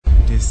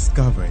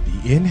discover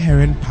the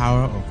inherent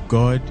power of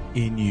God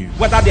in you.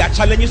 Whether there are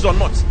challenges or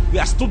not, we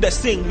are still the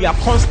same. We are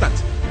constant.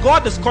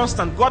 God is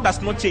constant. God does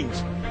not change.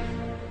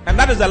 And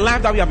that is the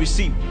life that we have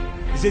received.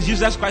 It says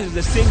Jesus Christ is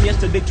the same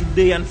yesterday,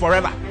 today, and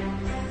forever.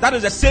 That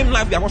is the same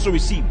life we have also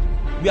received.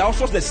 We are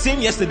also the same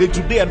yesterday,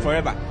 today, and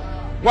forever.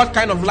 What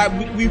kind of life?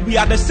 We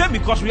are the same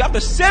because we have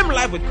the same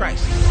life with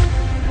Christ.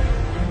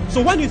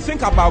 So when you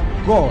think about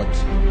God,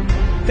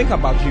 think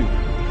about you.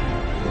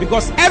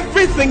 Because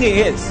everything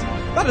He is,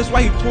 that is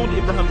why He told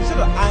Abraham, He said,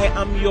 I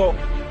am your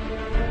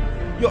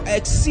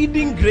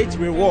exceeding great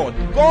reward.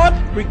 God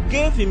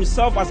gave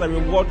Himself as a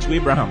reward to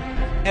Abraham.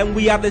 And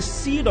we are the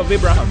seed of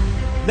Abraham.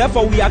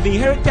 Therefore, we have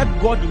inherited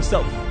God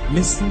Himself.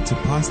 Listen to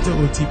Pastor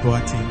O.T.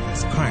 Boateng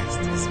as Christ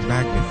is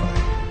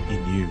magnified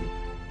in you.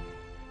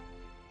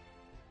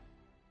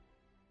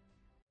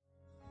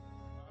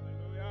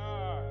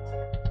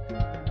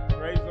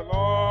 Praise the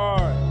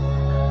Lord.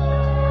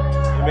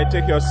 You may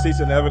take your seats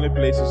in heavenly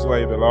places where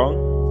you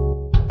belong.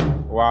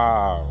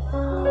 Wow.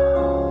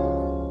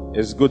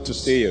 It's good to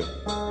see you.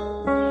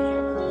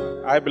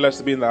 I'm blessed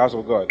to be in the house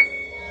of God.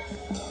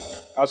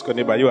 Ask your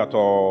neighbor, you at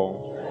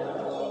all?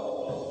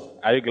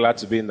 Are you glad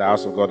to be in the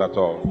house of God at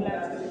all?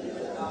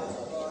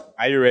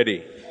 Are you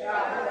ready?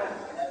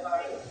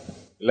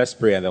 Let's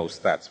pray and then we'll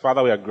start.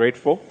 Father, we are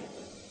grateful.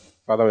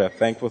 Father, we are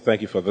thankful.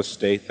 Thank you for this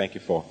day. Thank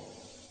you for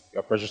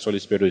your precious Holy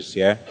Spirit who is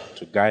here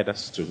to guide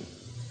us, to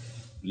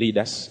lead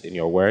us in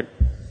your word.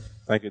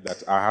 Thank you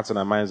that our hearts and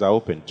our minds are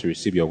open to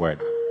receive your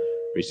word.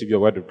 Receive your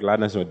word with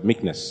gladness and with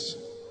meekness.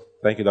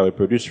 Thank you that we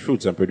produce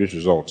fruits and produce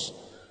results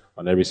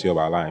on every sphere of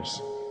our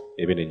lives.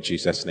 Even in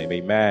Jesus' name,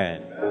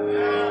 amen.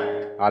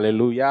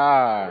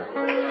 Hallelujah.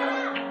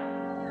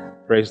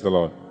 Praise the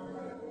Lord.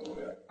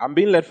 I'm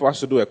being led for us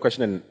to do a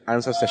question and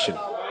answer session.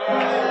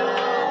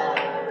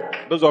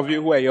 Those of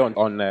you who are here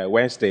on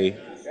Wednesday,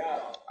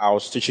 I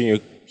was teaching you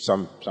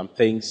some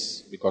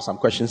things because some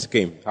questions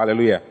came.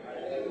 Hallelujah.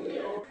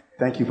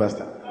 Thank you,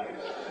 Pastor.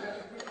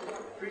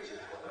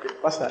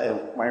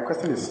 Pastor, my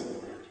question is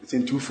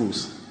in two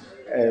folds.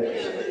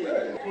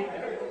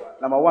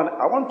 Number one,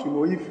 I want to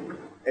know if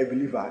a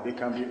believer, they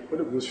can be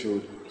Holy Ghost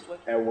filled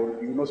and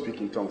will not speak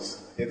in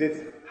tongues. Is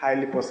it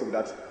highly possible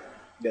that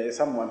there is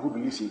someone who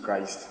believes in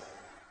Christ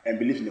and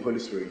believes in the Holy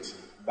Spirit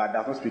but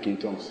does not speak in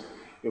tongues?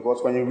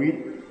 Because when you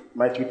read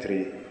Matthew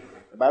 3,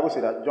 the Bible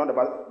said that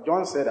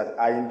John said that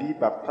I indeed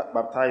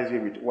baptize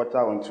you with water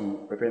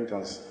unto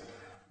repentance,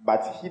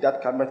 but he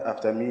that cometh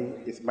after me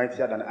is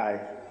mightier than I,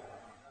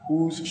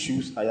 whose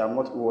shoes I am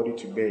not worthy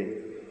to bear.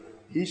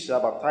 He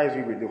shall baptize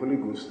you with the Holy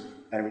Ghost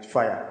and with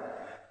fire.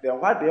 Then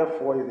what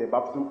therefore is the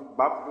baptism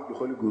with the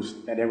Holy Ghost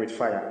and then with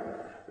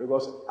fire?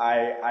 Because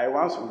I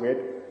once read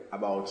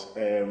about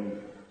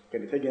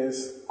Kenneth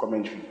Hagin's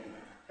commentary,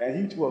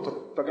 and he too was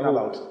talking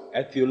about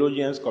a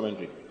theologian's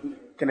commentary.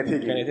 Kenneth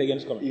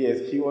Hagin's commentary.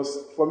 Yes, he was.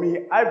 For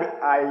me,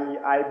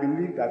 I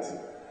believe that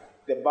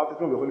the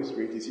baptism of the Holy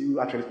Spirit is you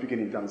actually speaking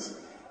in tongues.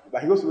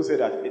 But he also said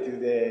that it is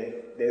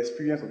the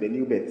experience of the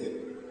new birth,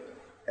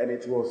 and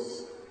it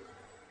was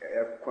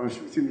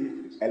confusing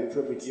me a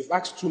little bit. You've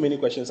asked too many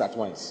questions at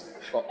once.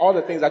 But all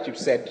the things that you've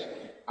said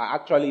are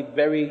actually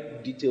very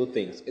detailed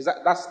things.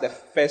 That's the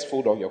first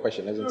fold of your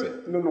question, isn't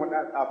it? No,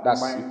 that's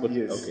mine.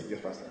 Yes, okay.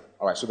 Yes, Pastor.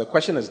 All right. So the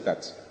question is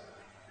that.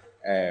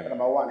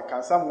 Number one,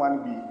 can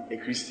someone be a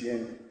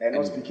Christian and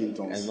not speak in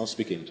tongues? And not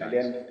speak in tongues.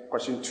 And then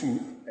question two,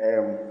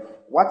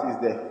 what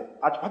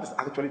is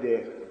actually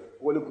the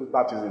Holy Ghost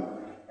baptism?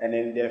 And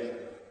then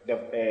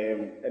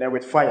and then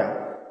with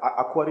fire,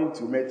 according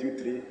to Matthew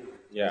 3,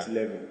 verse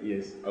 11.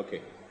 Yes.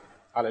 Okay.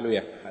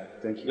 Hallelujah.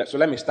 Thank you. So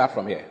let me start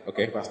from here.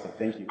 Okay, Pastor.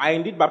 Thank you. I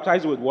indeed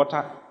baptize you with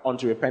water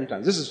unto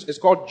repentance. It's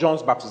called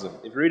John's baptism.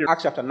 If you read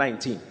Acts chapter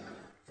 19,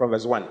 from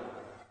verse 1, the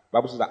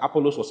Bible says that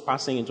Apollos was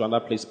passing into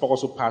another place. Paul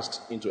also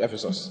passed into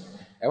Ephesus.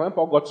 And when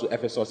Paul got to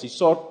Ephesus, he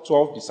saw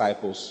 12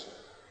 disciples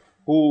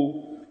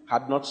who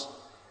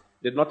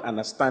did not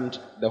understand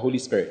the Holy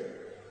Spirit.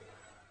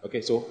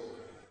 Okay, so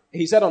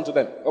he said unto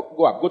them,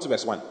 go to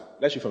verse 1.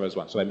 Let's read from verse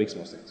 1 so it makes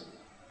more sense.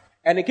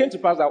 And it came to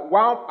pass that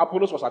while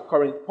Apollos was at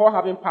Corinth, Paul,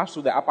 having passed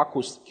through the upper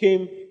coast,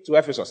 came to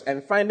Ephesus,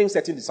 and finding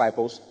certain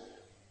disciples,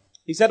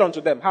 he said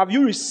unto them, have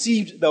you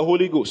received the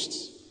Holy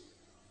Ghost?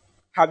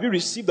 Have you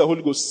received the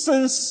Holy Ghost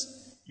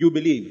since you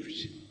believed?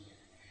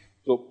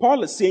 So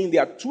Paul is saying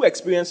there are two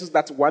experiences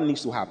that one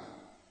needs to have.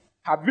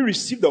 Have you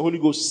received the Holy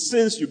Ghost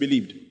since you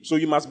believed? So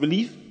you must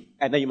believe,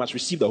 and then you must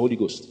receive the Holy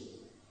Ghost.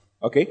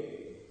 Okay?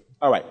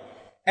 All right.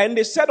 And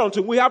they said unto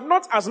him, we have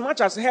not as much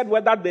as heard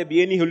whether there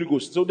be any Holy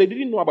Ghost. So they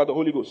didn't know about the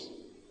Holy Ghost.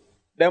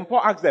 Then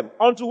Paul asked them,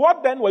 unto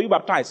what then were you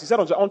baptized? He said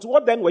unto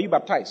what then were you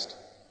baptized?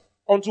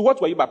 Unto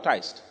what were you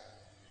baptized?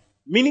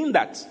 Meaning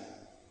that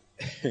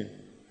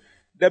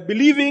the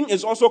believing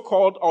is also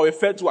called or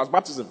referred to as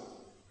baptism.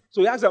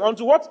 So he asked them,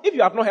 unto what? If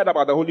you have not heard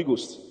about the Holy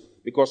Ghost.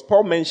 Because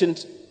Paul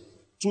mentioned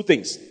two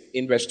things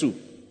in verse 2.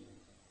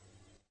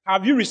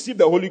 Have you received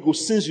the Holy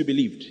Ghost since you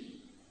believed?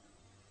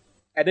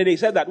 And then they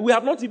said that we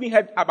have not even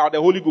heard about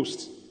the Holy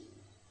Ghost.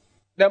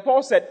 Then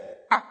Paul said,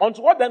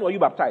 unto what then were you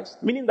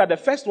baptized? Meaning that the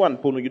first one,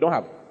 Pono, you don't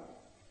have.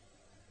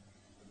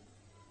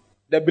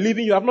 They believe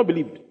in you, have not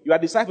believed. You are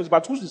disciples,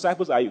 but whose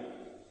disciples are you?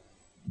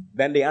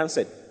 Then they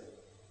answered.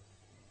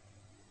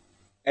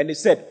 And they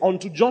said,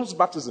 unto John's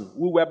baptism,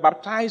 we were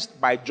baptized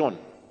by John.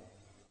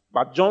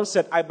 But John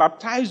said, I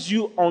baptize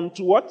you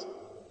unto what?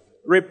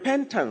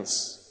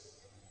 Repentance.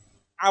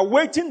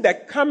 Awaiting the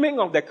coming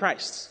of the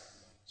Christ.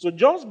 So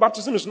John's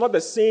baptism is not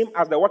the same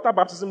as the water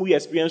baptism we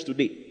experience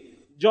today.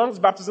 John's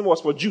baptism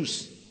was for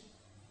Jews.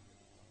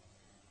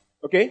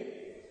 Okay?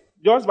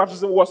 John's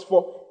baptism was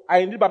for, I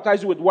indeed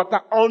baptize you with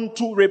water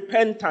unto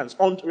repentance.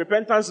 Unto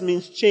repentance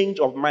means change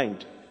of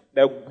mind.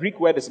 The Greek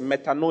word is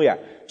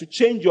metanoia. To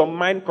change your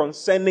mind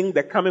concerning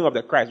the coming of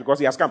the Christ, because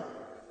he has come.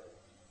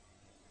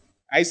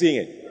 Are you seeing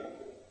it?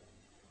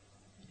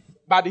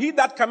 But he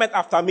that cometh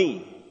after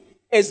me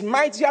is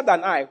mightier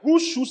than I,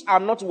 whose shoes are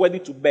not worthy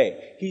to bear.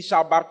 He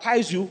shall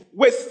baptize you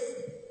with,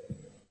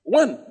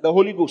 one, the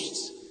Holy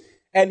Ghost.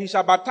 And he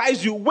shall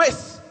baptize you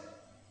with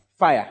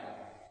fire.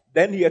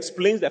 Then he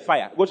explains the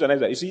fire. Go to the next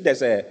slide. You see,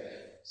 there's a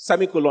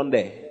semicolon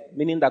there,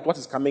 meaning that what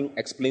is coming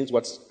explains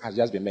what has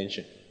just been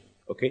mentioned.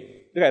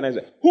 Okay? Look at the next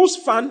slide. Whose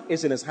fan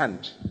is in his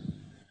hand,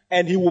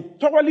 and he will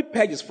thoroughly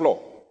purge his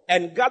floor,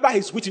 and gather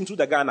his wheat into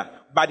the garner,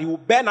 but he will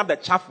burn up the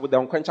chaff with the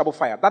unquenchable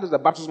fire. That is the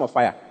baptism of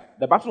fire.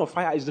 The baptism of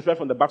fire is different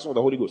from the baptism of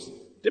the Holy Ghost.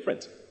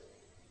 Different.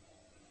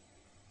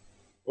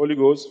 Holy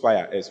Ghost,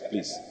 fire, yes,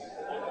 please.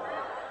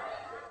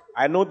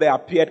 I know there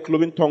appeared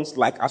cloven tongues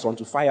like as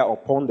unto fire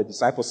upon the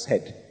disciples'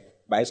 head,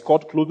 but it's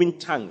called cloven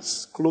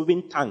tongues.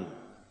 Cloven tongue.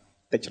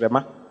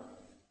 Techrema.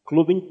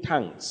 Cloven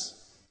tongues.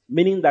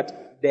 Meaning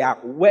that their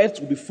words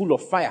will be full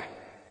of fire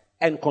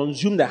and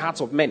consume the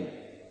hearts of men.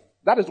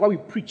 That is why we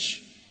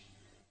preach.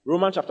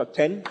 Romans chapter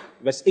 10,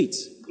 verse 8.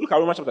 Look at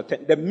Romans chapter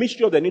 10. The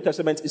mystery of the New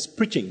Testament is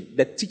preaching,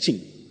 the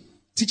teaching.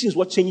 Teaching is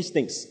what changes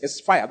things. It's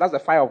fire. That's the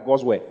fire of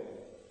God's word.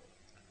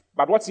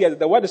 But what's here?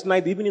 The word is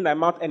not even in thy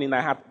mouth and in thy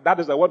heart. That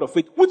is the word of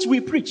faith, which we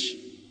preach.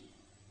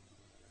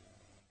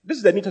 This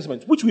is the New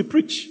Testament, which we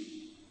preach.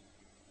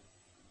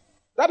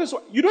 That is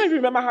what, you don't even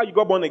remember how you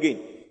got born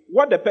again.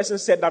 What the person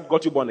said that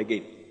got you born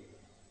again.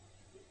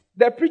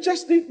 The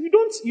preachers,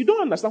 you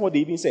don't understand what they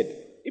even said.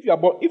 If you are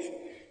born,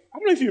 I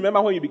don't know if you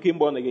remember when you became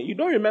born again. You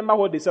don't remember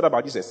what they said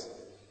about Jesus.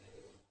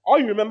 All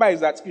you remember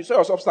is that you saw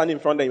yourself standing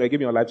in front and you were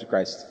giving your life to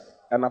Christ.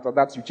 And after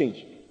that, you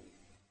change.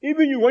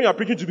 Even you, when you are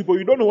preaching to people,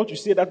 you don't know what you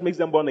say that makes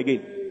them born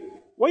again.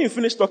 When you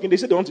finish talking, they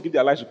say they want to give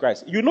their lives to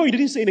Christ. You know you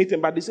didn't say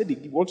anything, but they said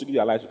they want to give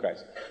their lives to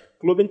Christ.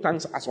 Cloven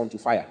tongues as unto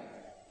fire.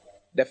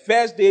 The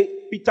first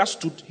day Peter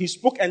stood, he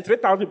spoke, and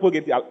 3,000 people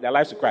gave their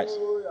lives to Christ.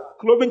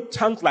 Cloven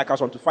tongues like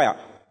as unto fire.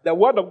 The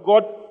word of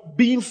God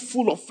being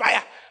full of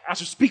fire. As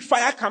you speak,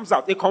 fire comes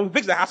out. It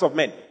convicts the hearts of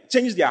men,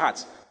 changes their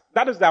hearts.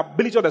 That is the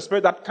ability of the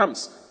Spirit that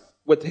comes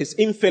with his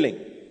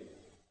infilling.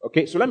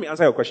 Okay, so let me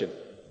answer your question.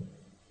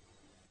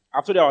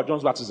 After our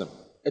John's baptism,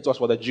 it was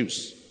for the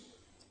Jews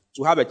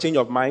to have a change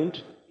of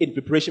mind in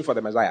preparation for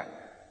the Messiah.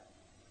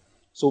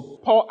 So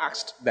Paul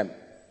asked them,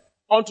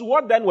 unto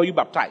what then were you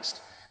baptized?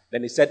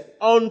 Then he said,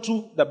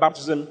 unto the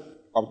baptism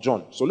of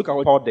John. So look at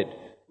what Paul did.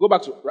 Go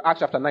back to Acts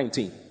chapter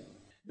 19.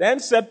 Then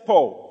said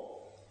Paul,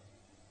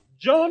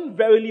 John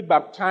verily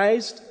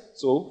baptized,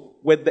 so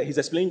he's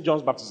explaining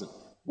John's baptism,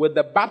 with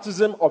the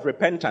baptism of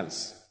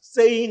repentance,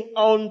 saying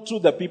unto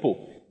the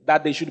people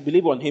that they should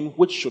believe on him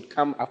which should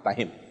come after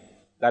him.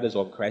 That is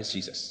of Christ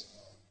Jesus.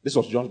 This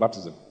was John's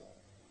baptism.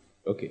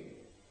 Okay.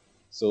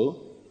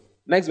 So,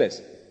 next verse.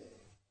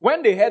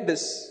 When they heard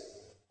this,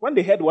 when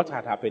they heard what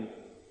had happened,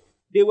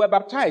 they were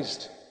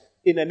baptized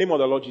in the name of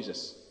the Lord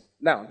Jesus.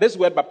 Now, this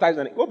word baptized,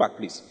 go back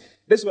please.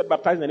 This word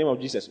baptized in the name of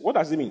Jesus, what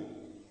does it mean?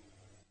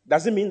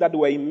 Does it mean that they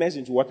were immersed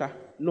into water?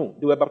 No,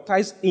 they were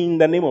baptized in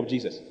the name of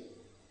Jesus.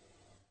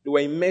 They were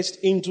immersed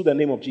into the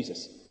name of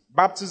Jesus.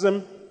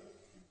 Baptism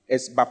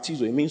is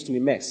baptizo, it means to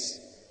immerse.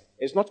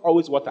 It's not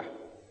always water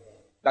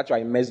that you are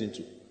immersed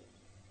into.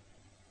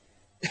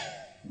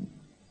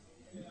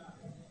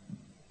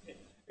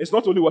 It's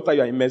not only water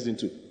you are immersed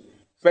into.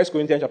 1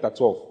 Corinthians chapter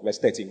 12, verse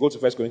 13. Go to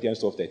 1 Corinthians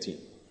 12, 13.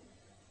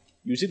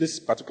 You see this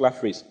particular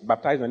phrase,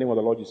 baptized in the name of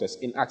the Lord Jesus,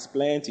 in Acts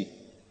plenty,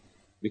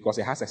 because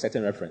it has a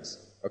certain reference.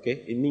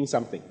 Okay? It means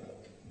something.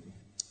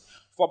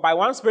 For by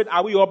one Spirit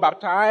are we all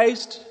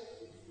baptized.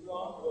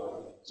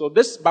 So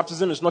this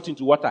baptism is not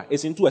into water,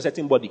 it's into a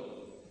certain body.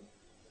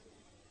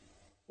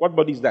 What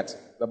body is that?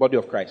 The body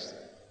of Christ.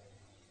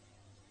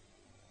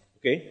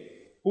 Okay?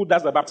 Who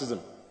does the baptism?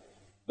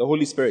 The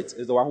Holy Spirit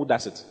is the one who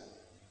does it.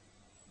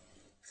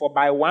 For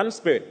by one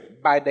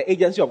Spirit, by the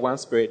agency of one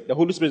Spirit, the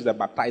Holy Spirit is the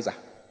baptizer.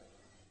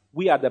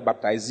 We are the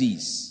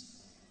baptizees.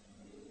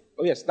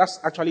 Oh yes, that's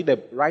actually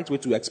the right way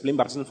to explain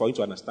baptism for you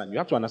to understand. You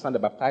have to understand the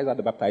baptizer,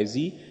 the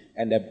baptizee,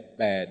 and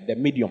the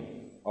medium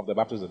of the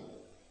baptism.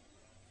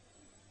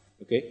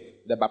 Okay?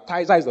 The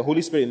baptizer is the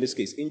Holy Spirit in this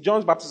case. In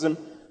John's baptism,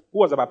 who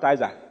was the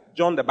baptizer?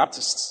 John the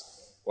Baptist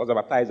was the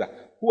baptizer.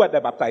 Who are the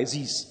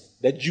baptizees?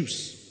 The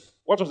Jews.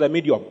 What was the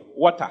medium?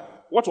 Water.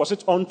 What was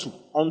it unto?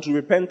 Unto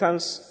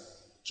repentance,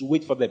 to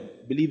wait for the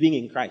believing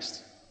in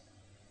Christ.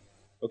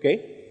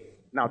 Okay?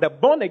 Now, the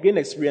born-again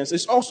experience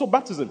is also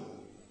baptism.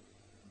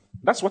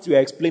 That's what we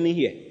are explaining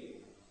here.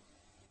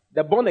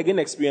 The born again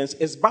experience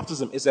is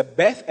baptism. It's a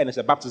birth and it's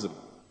a baptism.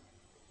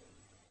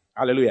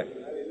 Hallelujah.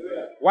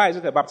 Hallelujah. Why is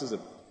it a baptism?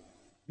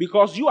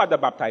 Because you are the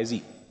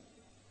baptizee.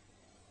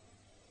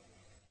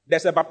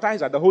 There's a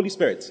baptizer, the Holy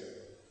Spirit.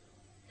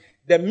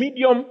 The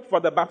medium for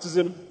the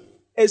baptism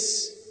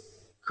is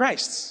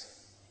Christ.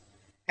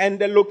 And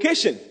the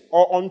location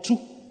or onto,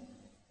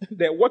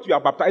 what you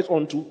are baptized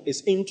onto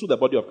is into the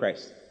body of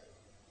Christ.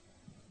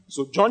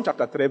 So John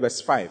chapter 3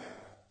 verse 5,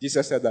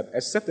 Jesus said that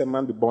except a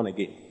man be born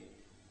again,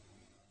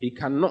 he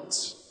cannot.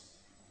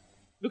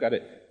 Look at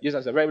it.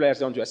 Jesus said very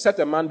clearly unto you, except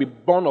a man be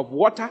born of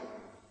water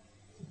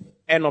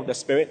and of the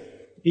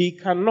Spirit, he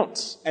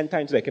cannot enter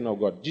into the kingdom of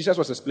God. Jesus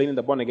was explaining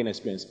the born again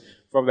experience.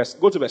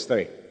 Go to verse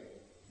 3.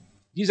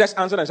 Jesus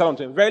answered and said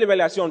unto him, verily,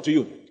 verily, I say unto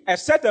you,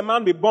 except a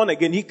man be born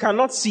again, he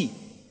cannot see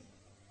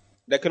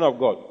the kingdom of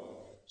God.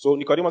 So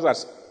Nicodemus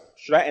asked,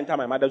 should I enter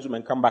my mother's womb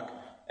and come back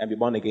and be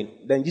born again?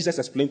 Then Jesus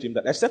explained to him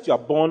that except you are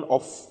born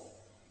of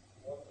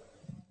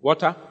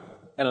water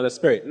and of the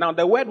Spirit. Now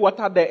the word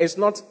water there is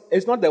not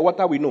the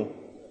water we know.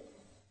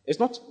 It's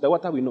not the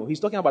water we know. He's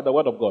talking about the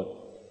word of God.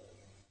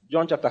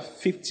 John chapter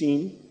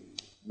 15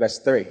 verse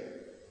 3.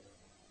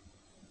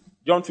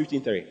 John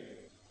 15:3.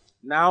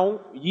 Now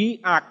ye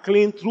are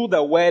clean through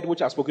the word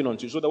which I have spoken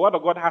unto you. So the word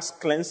of God has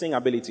cleansing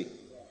ability.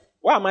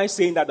 Why am I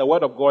saying that the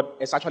word of God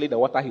is actually the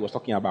water he was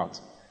talking about?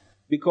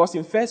 Because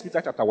in 1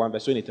 Peter chapter 1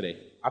 verse 23,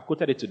 I've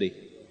quoted it today.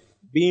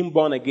 Being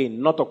born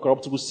again, not of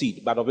corruptible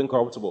seed, but of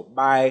incorruptible,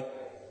 by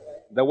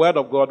the word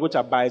of God which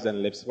abides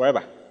and lives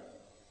forever.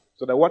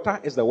 So the water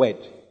is the word,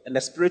 and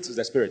the Spirit is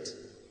the Spirit.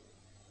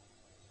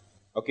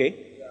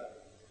 Okay?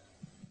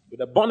 So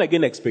the born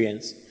again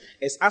experience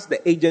is as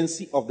the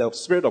agency of the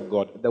Spirit of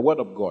God, the word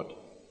of God,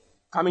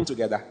 coming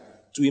together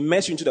to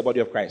immerse you into the body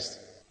of Christ.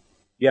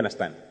 Do you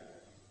understand?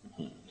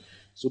 Mm-hmm.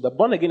 So the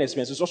born again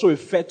experience is also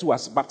referred to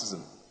as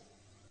baptism.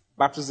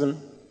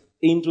 Baptism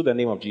into the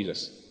name of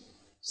Jesus.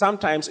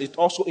 Sometimes it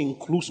also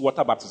includes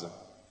water baptism.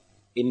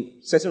 In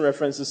certain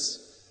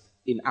references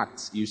in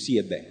Acts, you see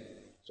it there.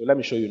 So let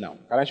me show you now.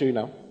 Can I show you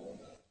now?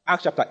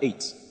 Acts chapter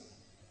 8.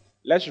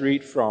 Let's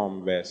read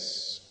from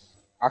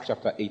Acts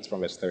chapter 8 from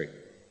verse 3.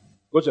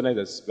 Go to the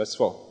next verse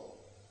 4.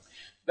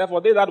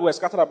 Therefore they that were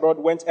scattered abroad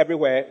went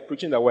everywhere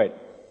preaching the word.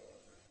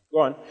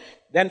 Go on.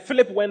 Then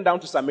Philip went down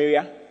to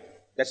Samaria,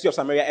 the city of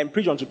Samaria, and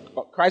preached unto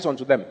Christ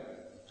unto them.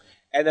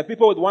 And the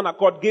people with one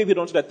accord gave heed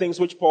unto the things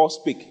which Paul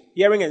spake,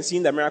 hearing and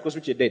seeing the miracles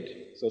which he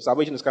did. So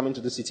salvation is coming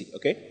to the city.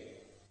 Okay?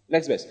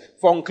 Next verse.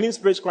 For unclean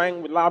spirits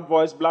crying with loud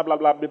voice, blah, blah,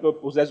 blah, people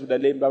possessed with the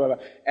lame, blah, blah, blah.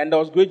 And there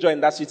was great joy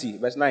in that city.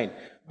 Verse 9.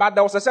 But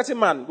there was a certain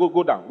man.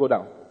 Go down. Go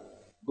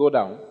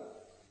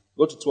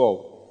to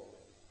 12.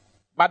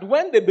 But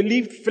when they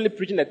believed Philip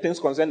preaching the things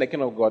concerning the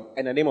kingdom of God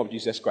and the name of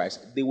Jesus Christ,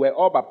 they were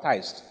all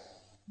baptized,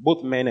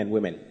 both men and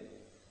women.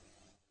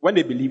 When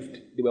they believed,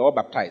 they were all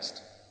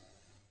baptized.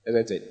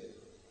 Isn't it?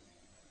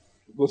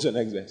 Go to the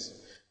next verse.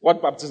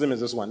 What baptism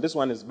is this one? This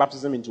one is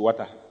baptism into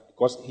water,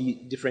 because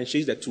he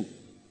differentiates the two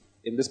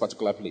in this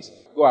particular place.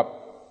 Go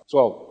up.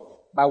 12.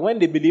 But when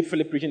they believed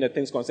Philip preaching the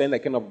things concerning the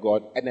kingdom of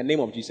God and the name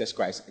of Jesus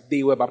Christ,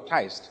 they were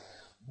baptized,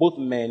 both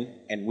men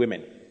and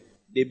women.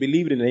 They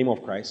believed in the name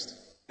of Christ,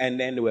 and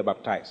then they were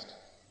baptized.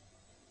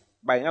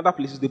 But in other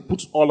places, they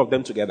put all of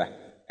them together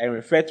and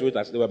refer to it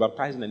as they were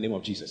baptized in the name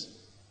of Jesus.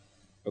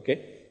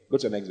 Okay? Go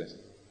to the next verse.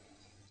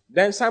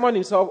 Then Simon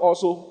himself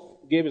also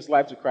gave his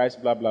life to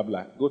Christ, blah, blah,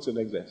 blah. Go to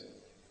the next verse.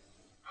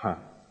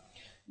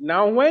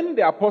 Now when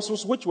the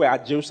apostles which were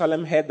at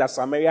Jerusalem heard that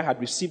Samaria had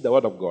received the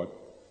word of God,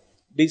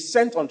 they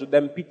sent unto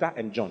them Peter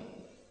and John.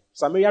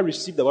 Samaria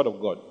received the word of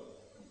God.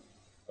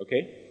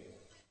 Okay?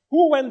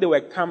 Who, when they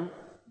were come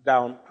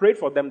down, prayed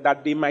for them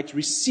that they might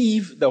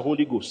receive the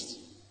Holy Ghost.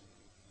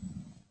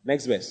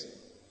 Next verse.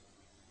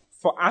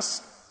 For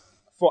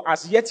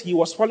as yet he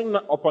was falling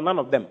upon none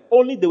of them,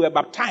 only they were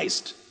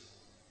baptized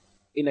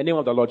in the name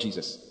of the Lord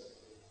Jesus.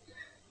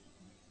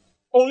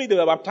 Only they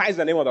were baptized in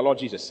the name of the Lord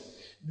Jesus.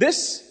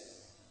 This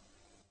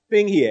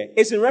thing here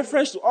is in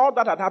reference to all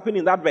that had happened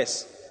in that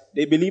verse.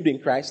 They believed in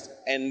Christ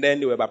and then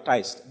they were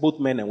baptized, both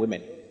men and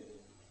women.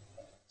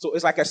 So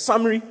it's like a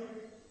summary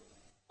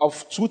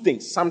of two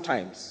things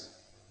sometimes.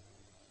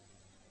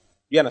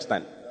 You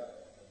understand?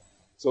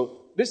 So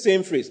this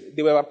same phrase,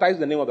 they were baptized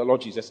in the name of the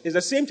Lord Jesus, is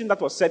the same thing that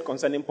was said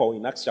concerning Paul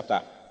in Acts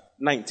chapter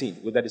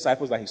 19 with the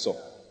disciples that he saw.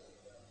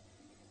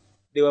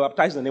 They were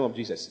baptized in the name of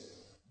Jesus.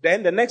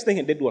 Then the next thing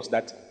he did was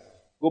that,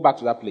 go back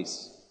to that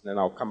place, then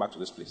I'll come back to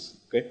this place.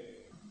 Okay?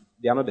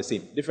 They are not the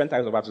same. Different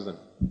types of baptism.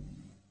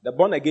 The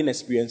born again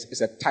experience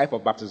is a type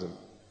of baptism.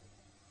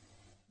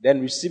 Then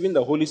receiving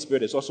the Holy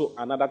Spirit is also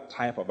another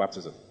type of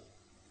baptism.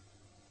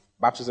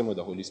 Baptism with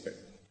the Holy Spirit.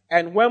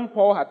 And when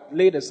Paul had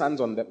laid his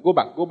hands on them, go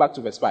back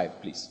to verse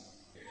 5, please.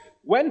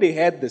 When they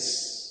heard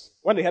this,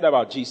 when they heard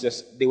about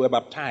Jesus, they were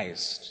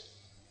baptized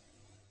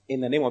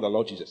in the name of the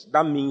Lord Jesus.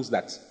 That means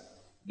that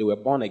they were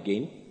born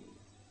again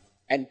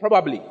and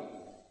probably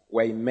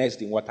were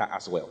immersed in water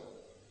as well.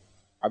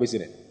 Have you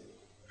seen it?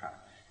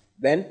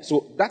 Then,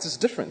 so that is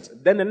different.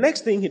 Then the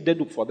next thing he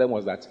did for them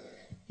was that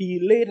he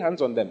laid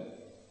hands on them.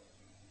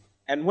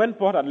 And when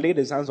Paul had laid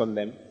his hands on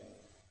them,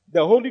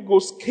 the Holy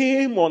Ghost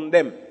came on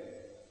them.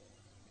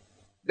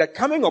 The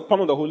coming upon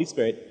of the Holy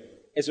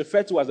Spirit is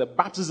referred to as a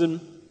baptism,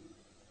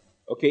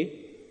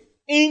 okay,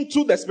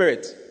 into the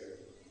Spirit.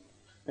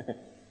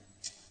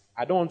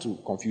 I don't want to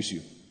confuse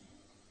you.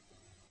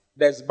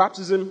 There's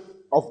baptism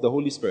of the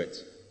Holy Spirit,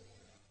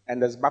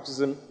 and there's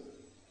baptism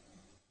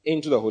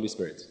into the Holy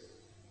Spirit.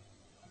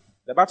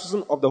 The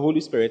baptism of the Holy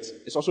Spirit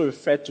is also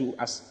referred to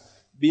as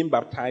being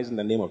baptized in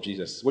the name of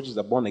Jesus, which is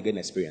the born-again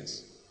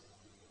experience.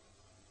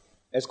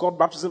 It's called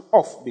baptism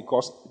of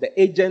because the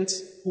agent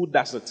who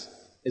does it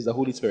is the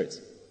Holy Spirit.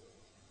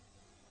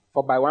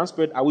 For by one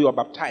Spirit are we all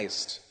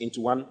baptized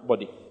into one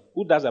body.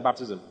 Who does the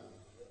baptism?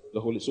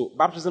 The Holy. So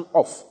baptism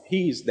of,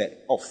 he is the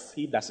of,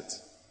 he does it.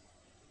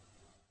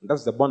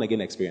 That's the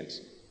born-again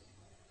experience.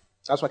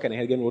 That's why Kenneth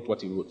Hagin wrote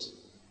what he wrote.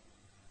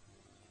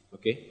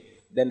 Okay?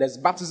 Then there's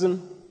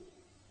baptism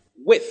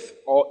with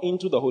or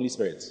into the Holy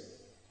Spirit.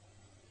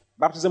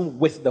 Baptism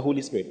with the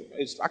Holy Spirit.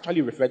 It's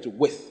actually referred to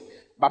with.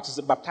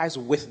 Baptism, baptized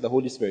with the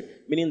Holy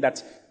Spirit. Meaning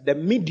that the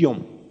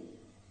medium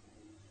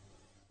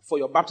for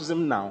your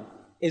baptism now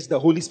is the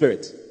Holy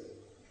Spirit.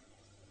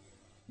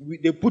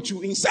 They put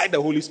you inside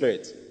the Holy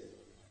Spirit.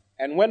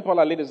 And when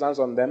Paul laid his hands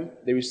on them,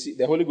 they received,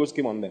 the Holy Ghost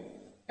came on them.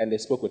 And they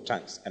spoke with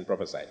tongues and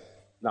prophesied.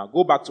 Now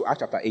go back to Acts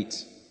chapter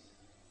 8.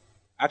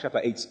 Acts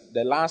chapter 8,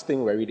 the last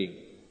thing we're reading.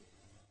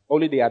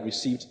 Only they had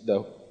received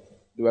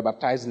they were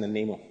baptized in the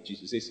name of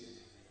Jesus. It says,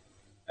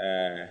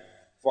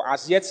 for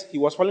as yet he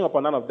was falling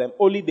upon none of them,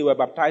 only they were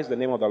baptized in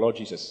the name of the Lord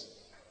Jesus.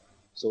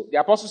 So the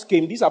apostles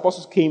came, these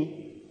apostles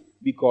came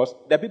because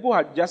the people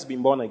had just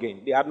been born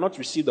again. They had not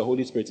received the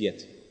Holy Spirit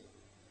yet.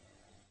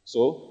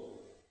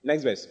 So,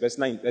 next verse, verse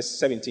 9, verse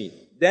 17.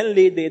 Then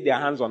laid they their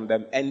hands on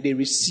them and they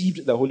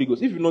received the Holy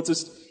Ghost. If you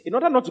noticed, in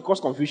order not to cause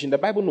confusion, the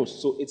Bible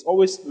knows. So it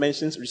always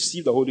mentions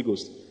receive the Holy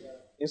Ghost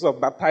instead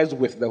of baptized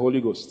with the Holy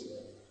Ghost.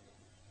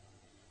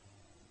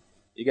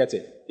 You get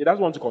it? It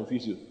doesn't want to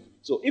confuse you.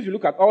 So if you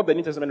look at all the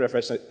New Testament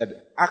references,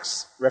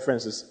 Acts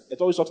references, it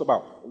always talks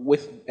about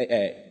with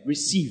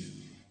receive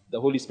the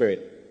Holy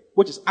Spirit,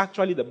 which is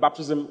actually the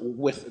baptism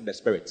with the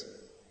Spirit.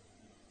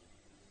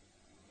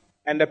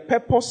 And the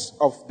purpose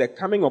of the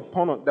coming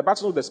upon, the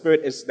baptism of the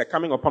Spirit is the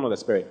coming upon of the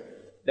Spirit.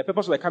 The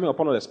purpose of the coming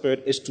upon of the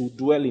Spirit is to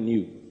dwell in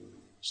you,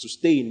 is to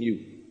stay in you.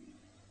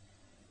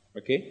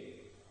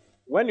 Okay?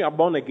 When you are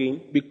born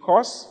again,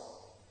 because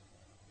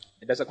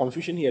there's a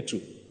confusion here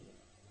too,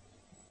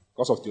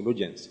 because of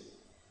theologians,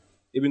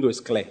 even though it's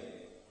clear.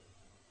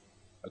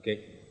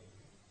 Okay?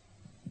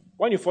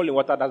 When you fall in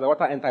water, does the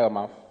water enter your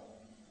mouth?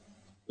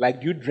 Like,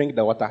 do you drink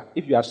the water?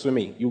 If you are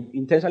swimming, you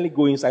intentionally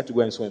go inside to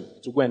go and swim,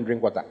 to go and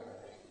drink water.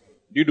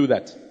 Do you do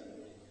that?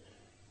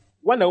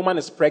 When a woman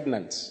is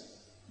pregnant,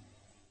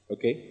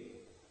 okay,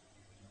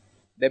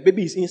 the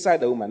baby is inside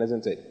the woman,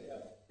 isn't it?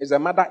 Is the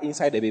mother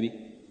inside the baby?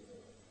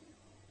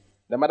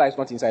 The mother is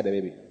not inside the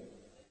baby.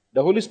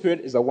 The Holy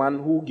Spirit is the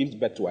one who gives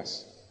birth to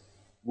us.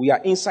 We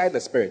are inside the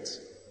Spirit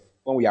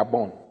when we are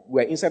born.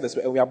 We are inside the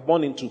Spirit and we are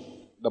born into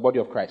the body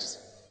of Christ.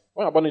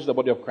 When you are born into the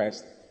body of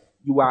Christ,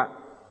 you are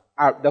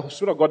the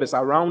Spirit of God is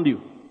around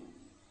you,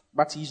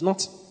 but He is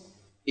not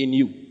in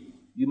you.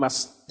 You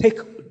must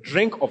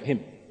drink of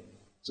Him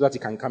so that He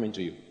can come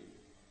into you.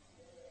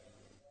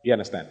 You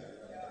understand?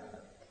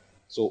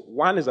 So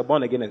one is a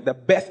born again, the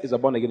birth is a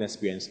born again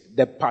experience.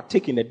 The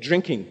partaking, the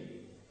drinking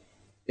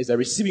is the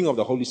receiving of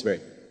the Holy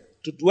Spirit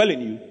to dwell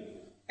in you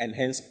and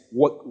hence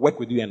work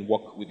with you and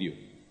walk with you.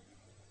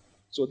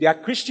 So there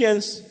are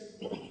Christians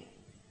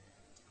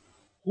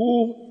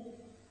who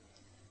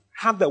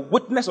have the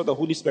witness of the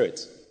Holy Spirit,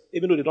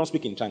 even though they don't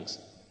speak in tongues.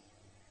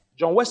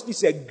 John Wesley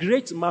is a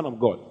great man of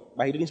God,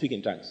 but he didn't speak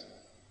in tongues.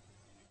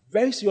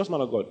 Very serious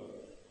man of God.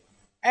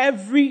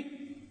 Every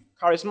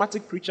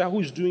charismatic preacher who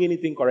is doing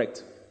anything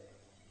correct,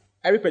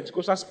 every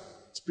Pentecostal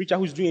preacher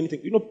who is doing anything,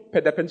 you know,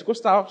 the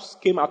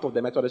Pentecostals came out of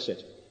the Methodist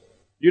Church.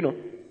 You know,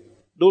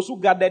 those who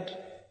gathered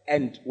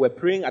and were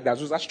praying at the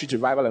Azusa Street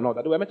Revival and all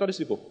that, they were Methodist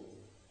people.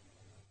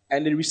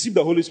 And they received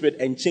the Holy Spirit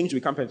and changed to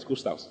become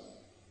Pentecostals.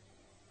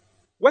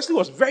 Wesley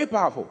was very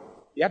powerful.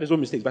 He had his own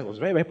mistakes, but he was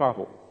very, very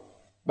powerful.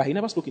 But he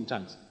never spoke in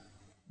tongues.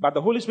 But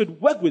the Holy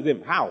Spirit worked with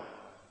him. How?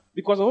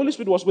 Because the Holy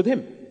Spirit was with him.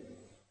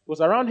 It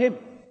was around him.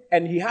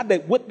 And he had the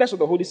witness of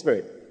the Holy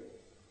Spirit.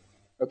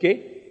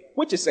 Okay?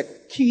 Which is a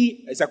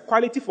key, it's a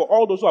quality for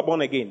all those who are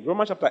born again.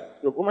 Romans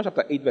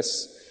chapter 8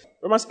 verse,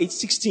 Romans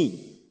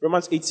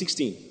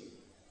 8:16.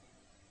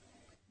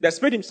 The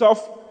Spirit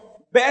Himself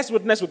bears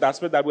witness with our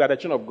spirit that we are the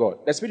children of God.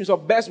 The Spirit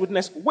Himself bears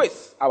witness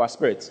with our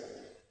spirit.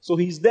 So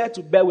He's there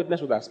to bear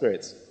witness with our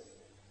spirits. Do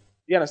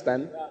you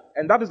understand?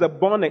 And that is the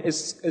born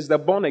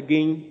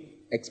again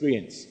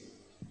experience.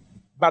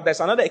 But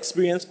there's another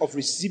experience of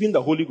receiving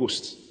the Holy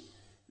Ghost.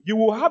 You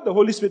will have the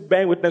Holy Spirit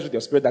bearing witness with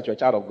your spirit that you're a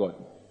child of God.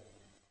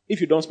 If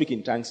you don't speak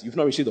in tongues, you've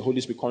not received the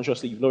Holy Spirit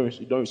consciously, you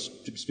don't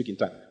speak in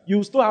tongues. You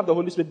will still have the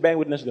Holy Spirit bearing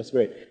witness with your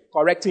spirit,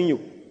 correcting you,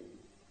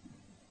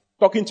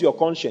 talking to your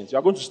conscience. You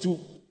are going to still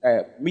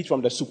meat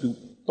from the soup. You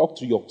talk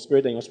to your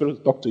spirit and your spirit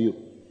will talk to you.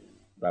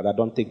 Brother,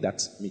 don't take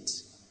that meat.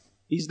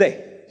 He's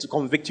there to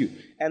convict you.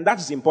 And that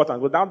is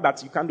important. Without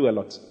that, you can't do a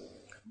lot.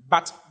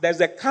 But there's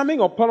a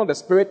coming upon of the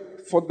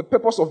Spirit for the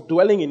purpose of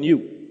dwelling in you.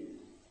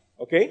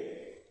 Okay?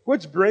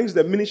 Which brings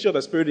the ministry of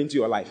the Spirit into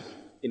your life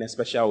in a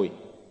special way.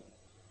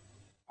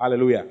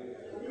 Hallelujah.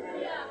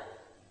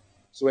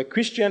 So a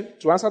Christian,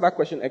 to answer that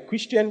question, a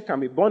Christian can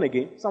be born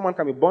again. Someone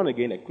can be born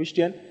again, a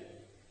Christian.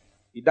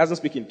 He doesn't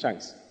speak in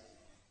tongues.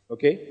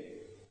 Okay?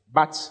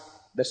 But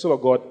the Spirit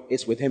of God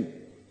is with him.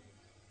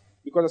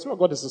 Because the Spirit of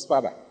God is his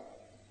Father.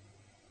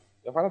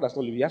 Your Father does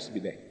not live, he has to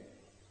be there.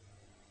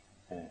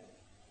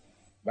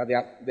 But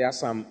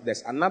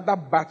there's another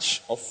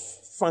batch of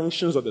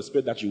functions of the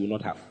Spirit that you will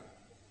not have.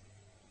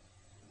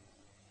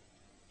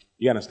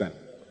 You understand?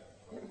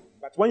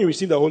 But when you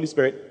receive the Holy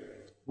Spirit,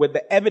 with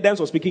the evidence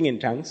of speaking in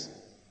tongues,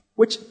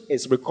 which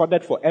is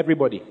recorded for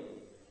everybody.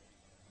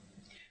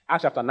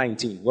 Acts chapter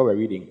 19, where we're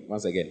reading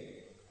once again.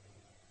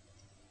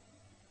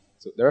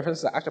 So the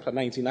references are Acts chapter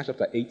 19, Acts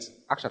chapter 8,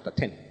 Acts chapter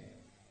 10.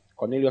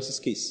 Cornelius'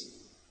 case.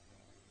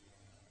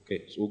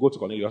 Okay, so we'll go to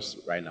Cornelius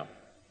right now.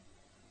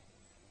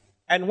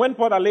 And when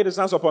Paul had laid his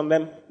hands upon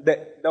them,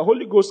 the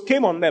Holy Ghost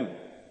came on them,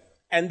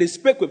 and they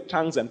spake with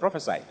tongues and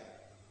prophesied.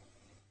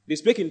 They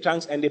spake in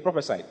tongues and they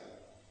prophesied.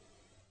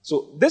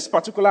 So this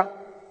particular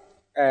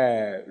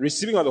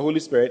receiving of the Holy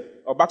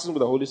Spirit, or baptism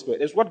with the Holy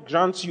Spirit, is what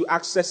grants you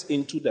access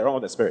into the realm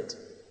of the Spirit.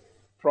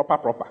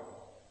 Proper.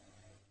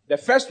 The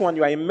first one,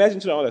 you are immersed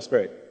into the realm of the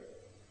Spirit.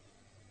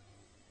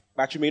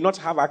 But you may not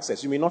have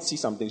access. You may not see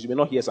some things. You may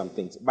not hear some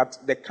things. But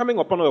the coming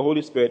upon the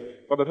Holy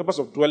Spirit for the purpose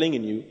of dwelling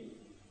in you,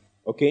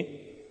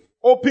 okay,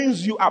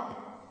 opens you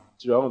up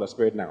to the realm of the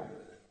Spirit now.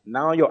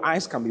 Now your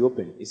eyes can be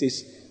open. It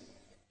says,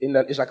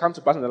 it shall come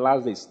to pass in the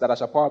last days that I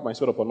shall pour out my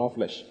Spirit upon all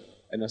flesh,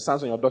 and your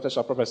sons and your daughters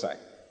shall prophesy.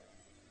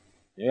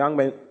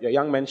 Your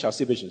young men shall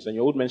see visions, and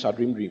your old men shall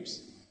dream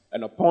dreams.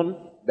 And upon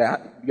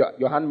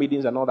your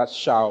handmaidens and all that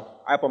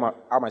shall I pour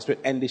out my Spirit,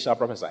 and they shall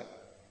prophesy.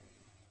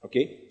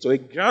 Okay? So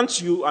it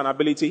grants you an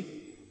ability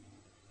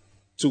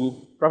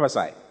to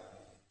prophesy,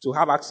 to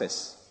have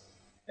access.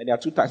 And there are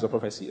two types of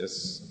prophecy.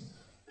 There's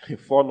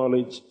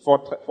foreknowledge,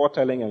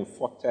 foretelling, and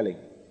foretelling.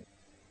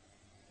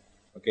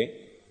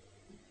 Okay?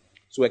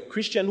 So a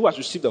Christian who has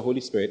received the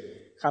Holy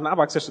Spirit can have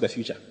access to the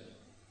future.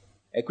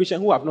 A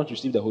Christian who has not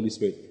received the Holy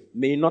Spirit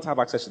may not have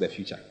access to the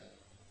future.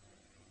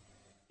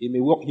 He may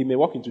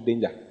walk into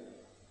danger.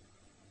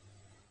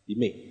 He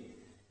may.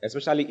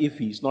 Especially if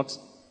he is not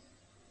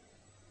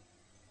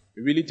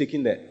really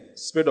taking the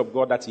Spirit of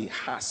God that he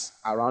has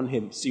around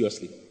him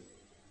seriously.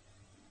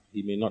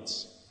 He may not.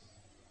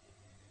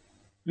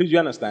 Please, do you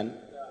understand?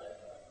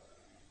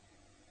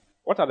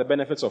 What are the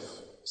benefits of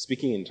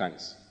speaking in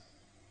tongues?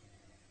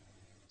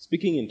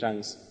 Speaking in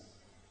tongues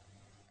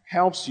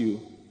helps you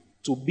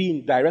to be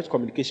in direct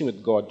communication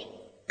with God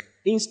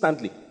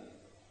instantly.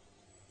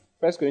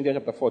 1 Corinthians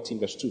chapter 14,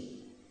 verse 2.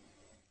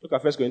 Look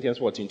at 1 Corinthians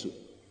 14, 2.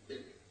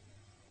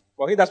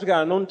 For he that speaketh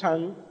an unknown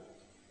tongue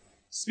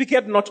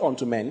speaketh not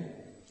unto men,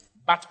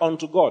 but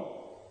unto God.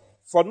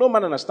 For no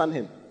man understand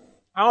him.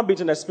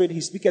 Howbeit in the Spirit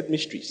he speaketh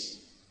mysteries.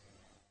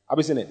 Have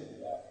you seen it?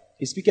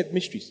 He speaketh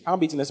mysteries.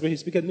 Howbeit in the Spirit he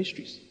speaketh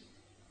mysteries.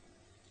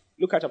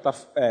 Look at chapter,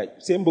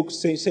 same book,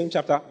 same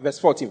chapter, verse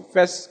 14.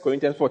 1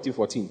 Corinthians 14,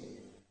 14.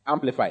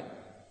 Amplified.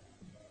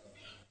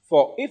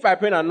 For if I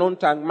pray in an unknown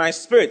tongue, my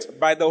spirit,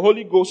 by the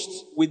Holy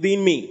Ghost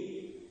within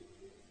me,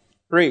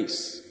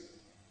 prays.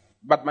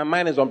 But my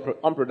mind is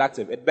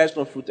unproductive. It bears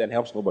no fruit and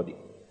helps nobody.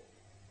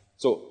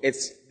 So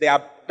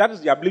that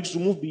is the ability to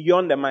move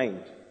beyond the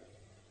mind.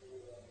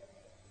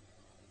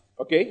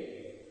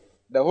 Okay?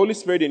 The Holy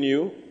Spirit in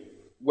you,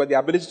 with the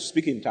ability to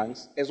speak in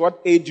tongues, is what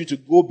aids you to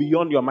go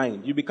beyond your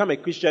mind. You become a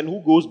Christian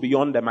who goes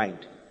beyond the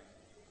mind.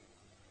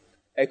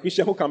 A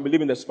Christian who can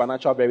believe in the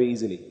supernatural very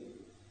easily.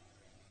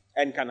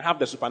 And can have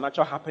the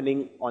supernatural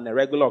happening on a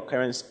regular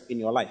occurrence in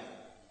your life.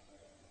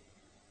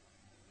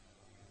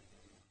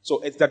 So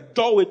it's the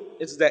doorway,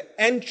 it's the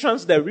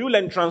entrance, the real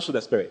entrance to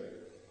the Spirit.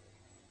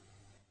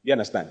 You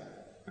understand?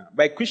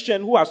 But a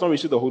Christian who has not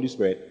received the Holy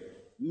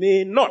Spirit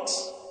may not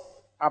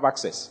have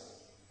access.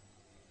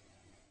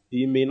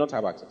 He may not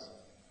have access.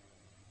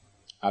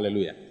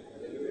 Hallelujah.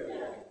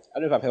 I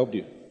don't know if I've helped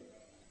you.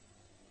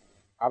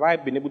 Have I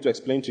been able to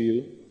explain to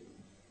you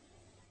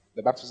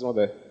the baptism of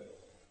the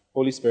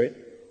Holy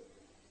Spirit?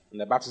 And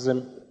the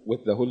baptism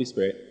with the Holy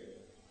Spirit?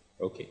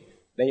 Okay.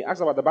 Then you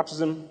ask about the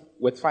baptism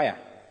with fire.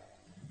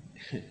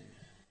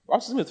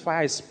 Baptism with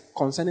fire is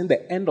concerning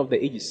the end of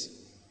the ages.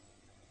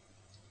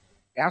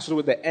 It has to do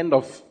with the end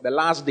of the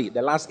last day,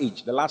 the last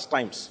age, the last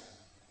times.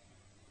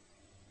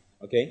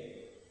 Okay?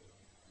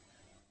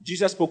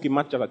 Jesus spoke in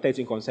Mark chapter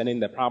 13 concerning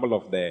the parable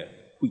of the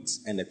wheat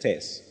and the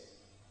tares.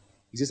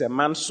 He says a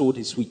man sowed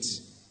his wheat,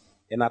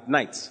 and at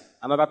night,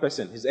 another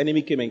person, his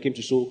enemy came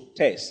to sow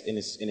tares in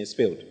his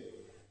field.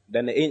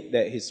 Then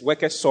his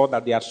workers saw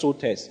that they had sowed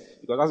tares,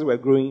 because as they were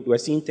growing, they were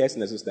seeing tares in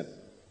the system.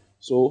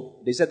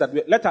 So they said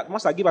that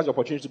master, give us the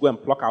opportunity to go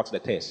and pluck out the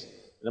tares.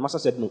 And the master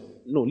said, no,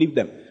 leave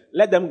them.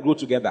 Let them grow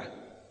together.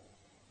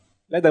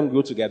 Let them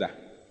grow together.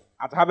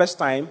 At harvest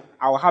time,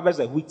 I'll harvest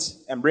the wheat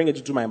and bring it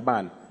into my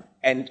barn.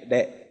 And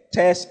the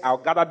tares, I'll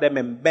gather them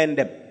and burn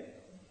them.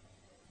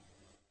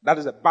 That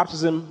is a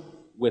baptism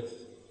with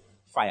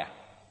fire.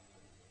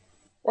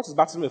 What is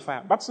baptism with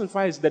fire? Baptism with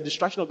fire is the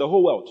destruction of the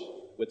whole world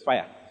with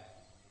fire.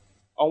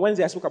 On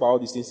Wednesday, I spoke about all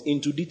these things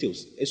into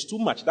details. It's too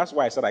much. That's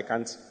why I said I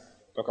can't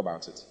talk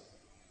about it.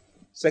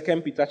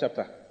 2 Peter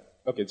chapter.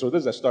 Okay, so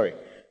this is a story.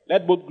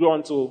 Let both grow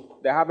until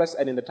the harvest,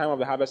 and in the time of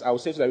the harvest, I will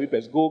say to the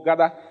reapers, go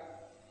gather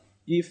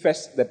ye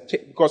first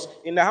because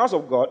in the house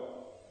of God,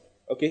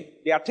 okay,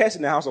 there are tests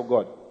in the house of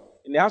God.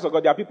 In the house of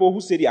God, there are people who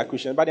say they are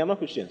Christians, but they are not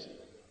Christians.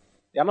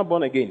 They are not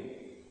born again.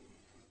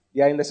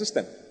 They are in the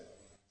system.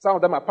 Some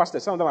of them are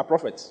pastors, some of them are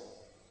prophets,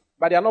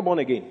 but they are not born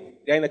again.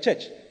 They are in the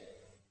church,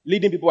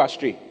 leading people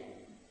astray.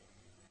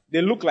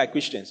 They look like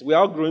Christians. We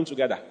are all growing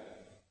together.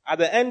 At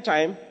the end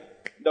time,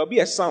 there will be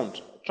a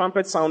sound,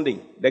 trumpet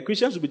sounding. The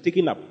Christians will be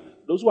taken up.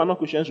 Those who are not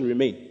Christians will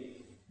remain.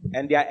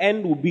 And their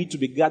end will be to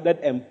be gathered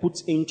and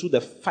put into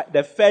the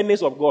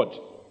furnace of God.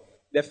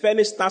 The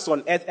furnace starts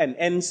on earth and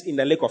ends in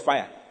the lake of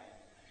fire.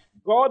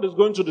 God is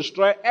going to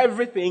destroy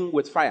everything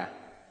with fire.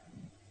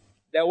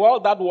 The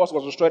world that was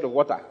destroyed with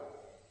water.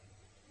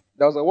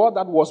 There was a world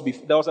that was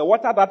there was a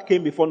water that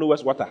came before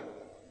Noah's water.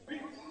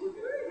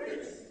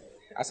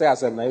 I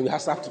said, now you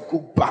have to go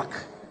back.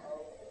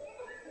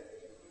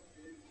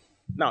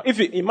 Now,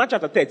 in Mark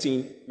chapter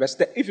 13,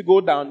 if you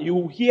go down, you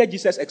will hear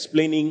Jesus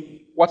explaining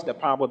what that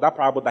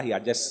parable that he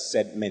had just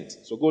said meant.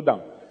 So go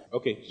down.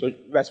 Okay, so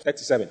verse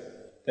 37.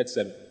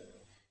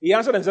 He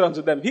answered and said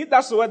unto them, he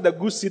that soweth the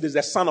good seed is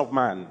the Son of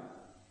Man.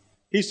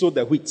 He sowed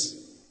the wheat.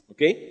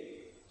 Okay?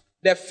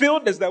 The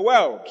field is the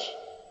world.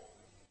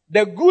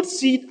 The good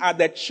seed are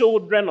the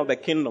children of the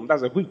kingdom.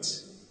 That's the wheat.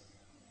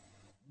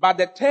 But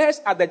the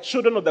tares are the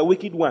children of the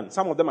wicked one.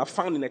 Some of them are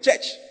found in the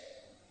church.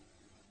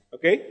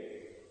 Okay?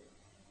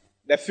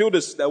 The field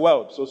is the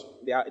world. So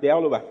they are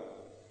all over.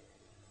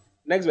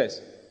 Next verse.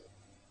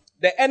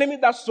 The enemy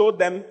that sowed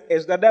them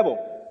is the devil.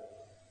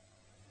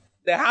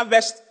 The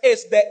harvest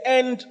is the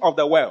end of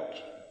the world.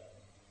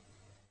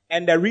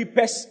 And the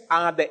reapers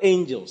are the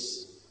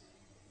angels.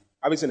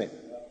 Have you seen it?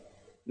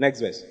 Next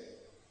verse.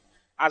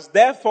 As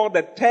therefore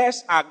the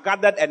tares are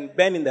gathered and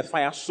burned in the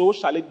fire, so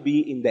shall it be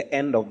in the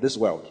end of this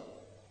world.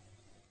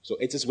 So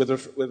it is with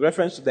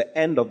reference to the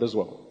end of this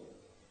world.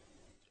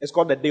 It's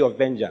called the day of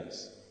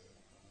vengeance.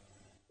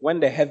 When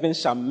the heavens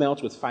shall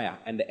melt with fire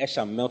and the earth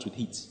shall melt with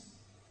heat.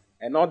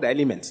 And all the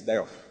elements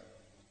thereof.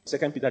 2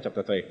 Peter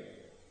chapter 3.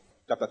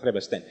 Chapter 3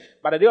 verse 10.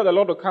 But the day of the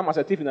Lord will come as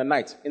a thief in the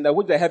night, in the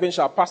which the heavens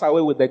shall pass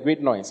away with a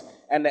great noise,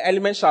 and the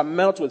elements shall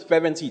melt with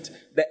fervent heat.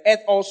 The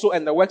earth also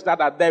and the works that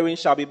are therein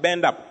shall be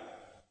burned up.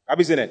 Have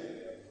you seen it?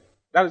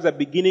 That is the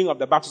beginning of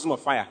the baptism of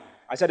fire.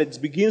 I said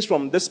it begins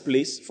from this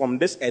place, from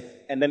this earth,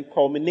 and then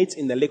culminates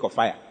in the lake of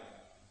fire.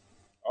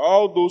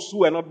 All those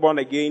who are not born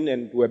again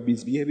and were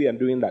misbehaving and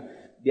doing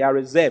that, they are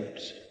reserved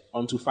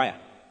unto fire.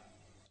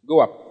 Go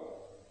up.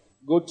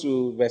 Go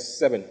to verse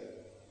 7. It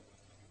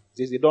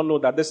says they don't know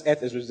that this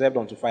earth is reserved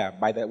unto fire.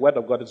 By the word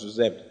of God it's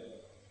reserved.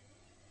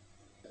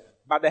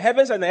 But the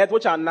heavens and the earth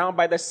which are now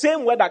by the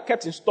same word are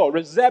kept in store,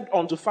 reserved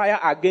unto fire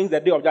against the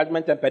day of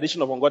judgment and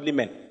perdition of ungodly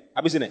men.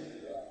 Have you seen it?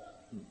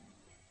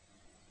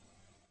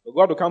 So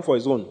God will come for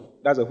his own.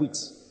 That's the wheat.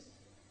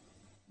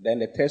 Then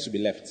the tares will be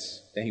left.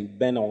 Then he will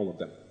burn all of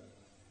them.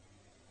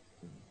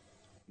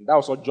 That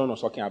was what John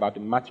was talking about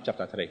in Matthew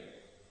chapter 3.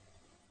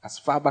 As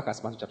far back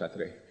as Matthew chapter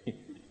 3.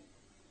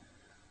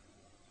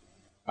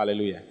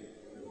 Hallelujah.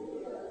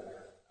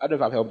 I don't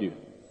know if I've helped you.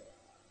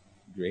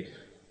 Great.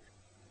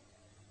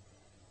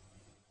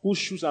 Whose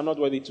shoes are not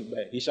worthy to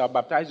bear? He shall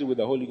baptize you with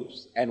the Holy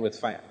Ghost and with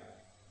fire.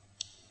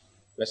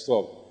 Verse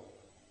 12.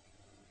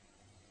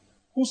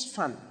 Whose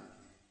fan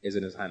is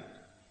in his hand?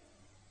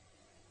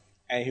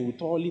 And he will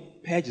thoroughly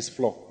purge his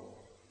floor.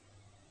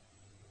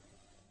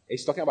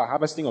 He's talking about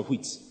harvesting of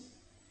wheat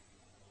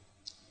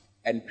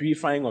and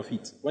purifying of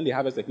heat. When they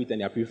harvest the wheat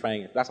and they are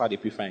purifying it, that's how they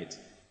purify it.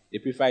 They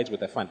purify it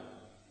with a fan.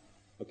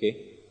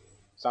 Okay?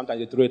 Sometimes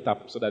they throw it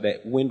up so that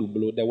the wind will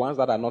blow. The ones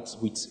that are not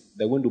wheat,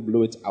 the wind will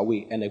blow it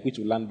away and the wheat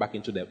will land back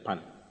into the pan.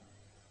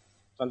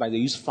 Sometimes they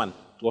use fan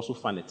to also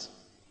fan it.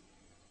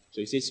 So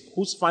he says,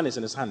 whose fan is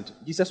in his hand?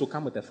 Jesus will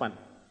come with a fan.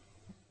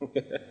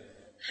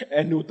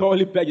 And he will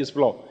thoroughly purge his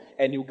floor.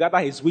 And he will gather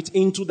his wheat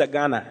into the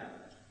garner.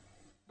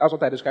 That's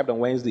what I described on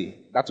Wednesday.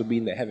 That will be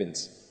in the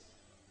heavens.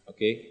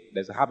 Okay?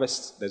 There's a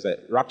harvest. There's a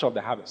rapture of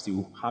the harvest. He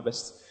will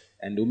harvest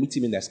and they'll meet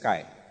him in the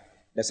sky.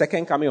 The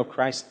second coming of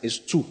Christ is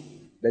two.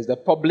 There's the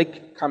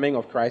public coming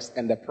of Christ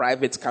and the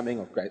private coming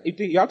of Christ.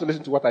 You have to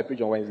listen to what I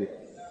preach on Wednesday.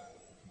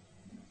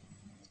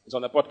 It's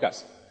on the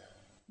podcast.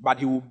 But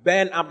he will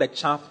burn up the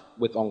chaff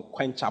with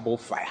unquenchable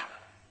fire.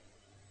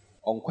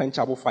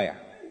 Unquenchable fire.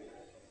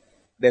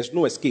 There's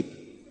no escape.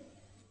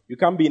 You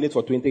can't be in it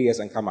for 20 years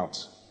and come out.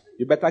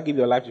 You better give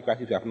your life to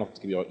Christ if you have not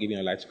given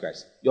your life to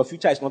Christ. Your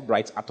future is not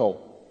bright at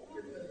all.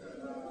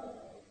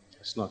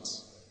 It's not.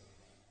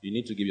 You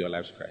need to give your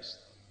life to Christ.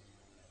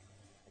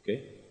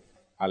 Okay?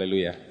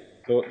 Hallelujah.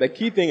 So the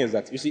key thing is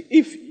that, you see,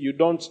 if you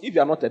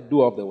are not a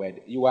doer of the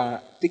word, you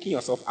are taking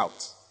yourself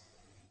out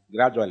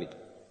gradually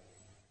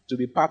to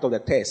be part of the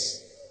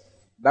test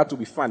that will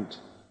be fanned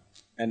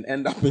and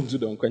end up into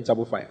the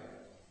unquenchable fire.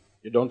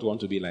 You don't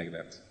want to be like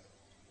that.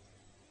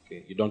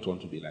 Okay, you don't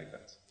want to be like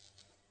that.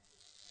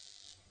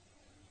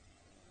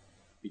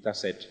 Peter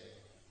said,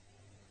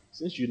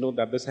 since you know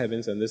that this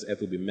heavens and this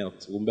earth will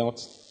melt,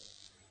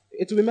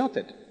 it will be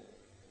melted.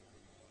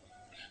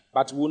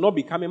 But we will not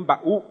be coming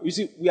back. You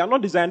see, we are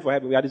not designed for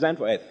heaven, we are designed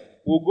for earth.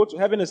 We'll go to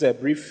heaven as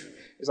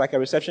it's like a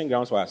reception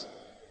grounds for us.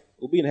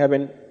 We'll be in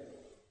heaven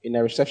in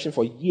a reception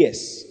for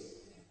years.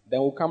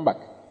 Then we'll come back.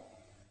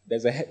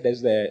 There's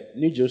the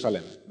New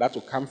Jerusalem that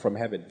will come from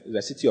heaven.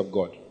 The city of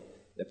God.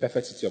 The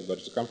perfect city of God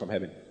to come from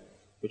heaven,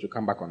 which will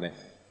come back on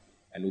earth.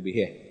 And we'll be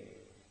here.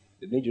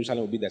 The New Jerusalem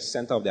will be the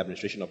center of the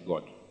administration of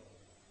God.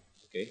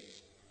 Okay?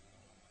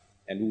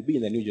 And we'll be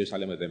in the New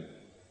Jerusalem with them.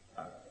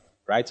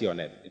 Right here on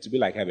earth. It will be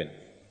like heaven.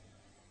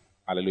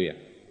 Hallelujah.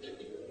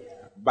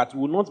 But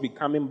we will not be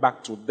coming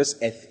back to this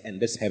earth and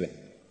this heaven.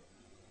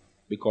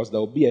 Because there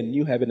will be a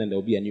new heaven and there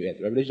will be a new earth.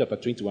 Revelation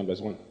chapter 21 verse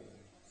 1.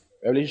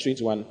 Revelation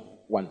 21,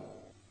 1.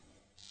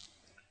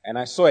 And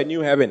I saw a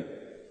new heaven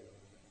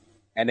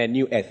and a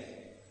new earth.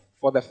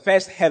 For the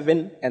first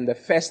heaven and the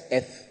first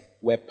earth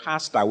were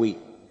passed away.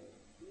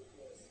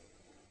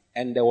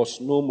 And there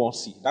was no more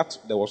sea. That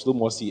there was no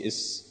more sea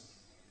is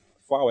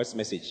 4 hours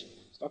message.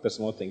 It's not a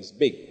small thing, it's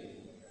big.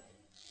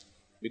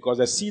 Because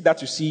the sea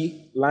that you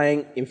see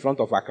lying in front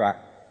of Accra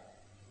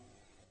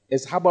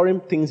is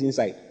harboring things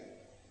inside.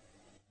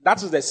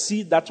 That is the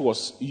sea that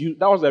was used,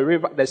 that was the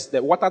river,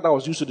 the water that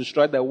was used to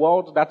destroy the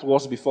world that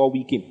was before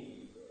we came.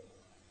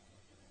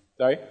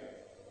 Sorry?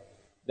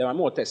 The Mami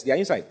waters, they are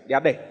inside. They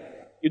are there.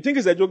 You think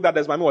it's a joke that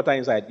there's Mami water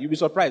inside? You'll be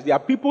surprised. There are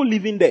people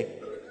living there,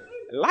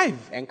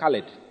 live and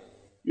colored.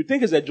 You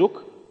think it's a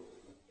joke?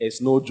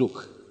 It's no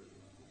joke.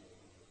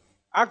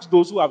 Ask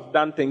those who have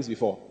done things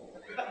before.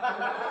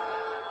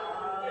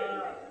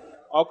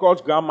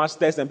 Occult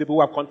grandmasters and people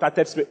who have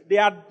contacted spirit. They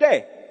are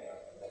there.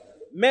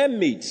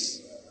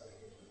 Mermaids.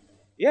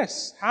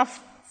 Yes,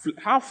 half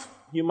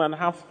human,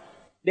 half.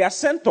 They are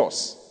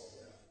centaurs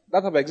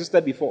that have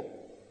existed before.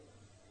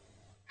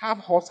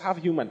 Half horse, half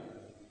human.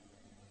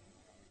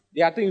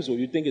 There are things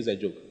you think is a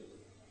joke.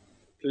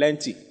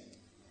 Plenty.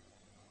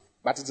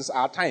 But it is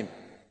our time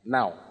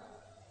now.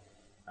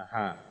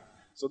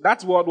 So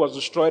that world was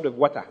destroyed with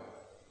water.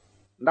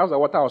 And that was the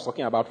water I was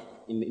talking about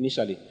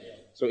initially.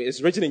 So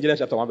it's written in Genesis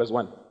chapter 1 verse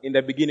 1. In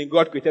the beginning,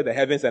 God created the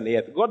heavens and the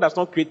earth. God does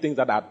not create things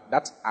that are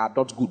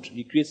not good.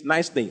 He creates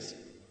nice things.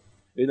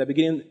 In the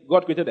beginning,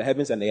 God created the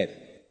heavens and the earth.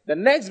 The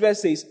next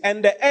verse says,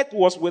 and the earth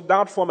was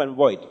without form and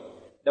void.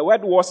 The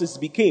word was is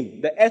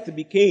became. The earth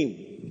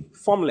became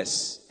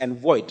formless and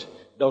void.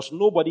 There was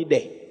nobody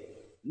there.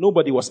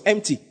 Nobody was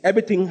empty.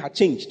 Everything had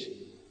changed.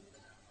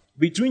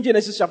 Between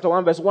Genesis chapter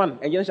 1 verse 1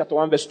 and Genesis chapter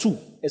 1 verse 2,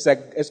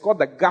 it's called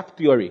the gap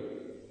theory.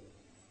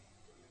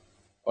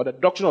 Or the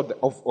doctrine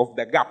of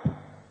the gap.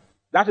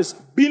 That is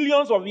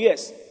billions of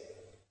years.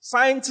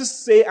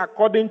 Scientists say,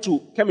 according to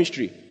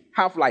chemistry,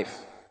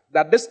 half-life,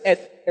 that this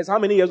earth is how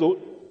many years old?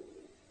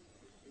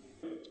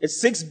 It's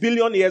 6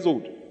 billion years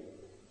old.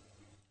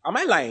 Am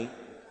I lying?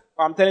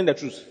 Or I'm telling the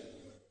truth?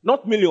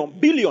 Not million,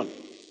 billion.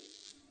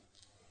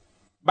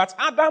 But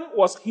Adam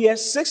was here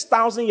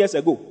 6,000 years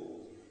ago.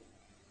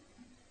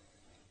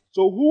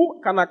 So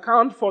who can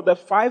account for the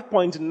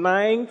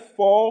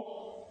 5.94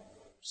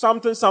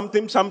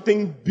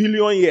 something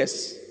billion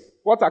years?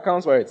 What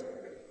accounts for it?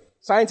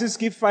 Scientists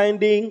keep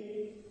finding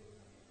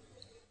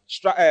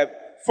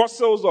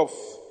fossils of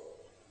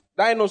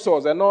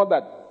dinosaurs and all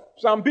that.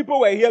 Some people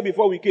were here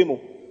before we came.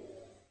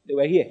 They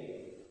were here.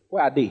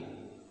 Where are they?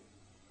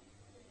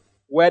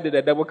 Where did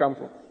the devil come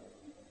from?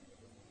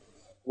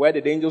 Where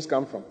did the angels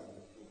come from?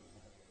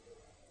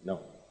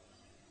 No.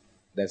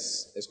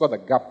 It's called the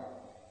gap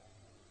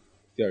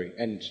theory.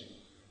 And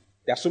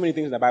there are so many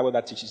things in the Bible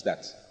that teaches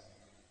that.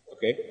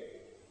 Okay?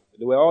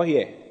 They were all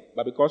here,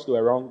 but because they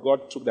were wrong,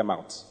 God took them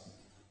out.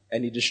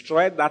 And He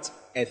destroyed that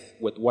earth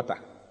with water.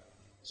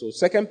 So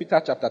 2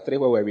 Peter chapter 3,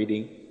 where we're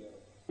reading.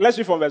 Let's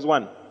read from verse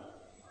 1.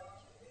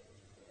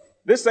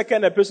 This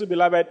second epistle,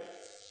 beloved,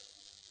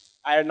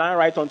 I now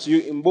write unto you,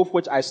 in both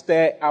which I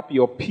stir up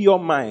your pure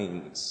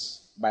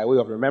minds by way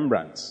of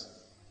remembrance,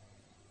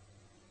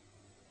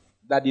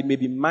 that ye may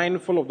be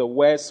mindful of the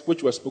words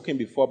which were spoken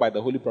before by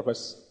the holy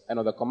prophets, and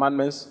of the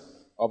commandments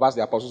of us,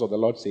 the apostles of the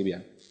Lord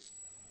Savior.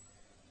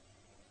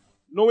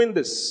 Knowing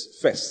this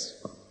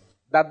first,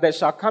 that there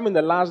shall come in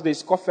the last days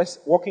scoffers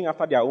walking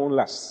after their own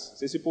lusts.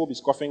 Says people will be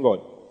scoffing God.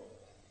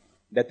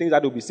 The things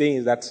that they'll be saying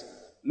is that,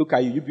 look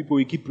at you people,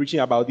 you keep preaching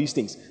about these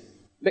things.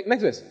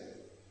 Next verse.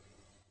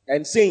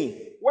 And saying,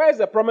 where is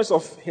the promise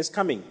of His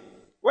coming?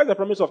 Where is the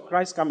promise of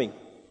Christ coming?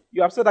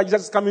 You have said that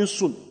Jesus is coming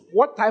soon.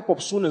 What type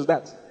of soon is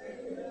that?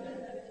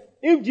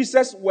 If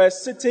Jesus were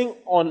sitting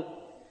on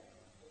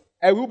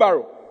a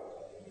wheelbarrow,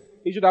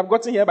 He should have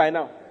gotten here by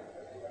now.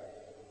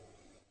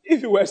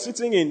 If He were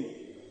sitting in,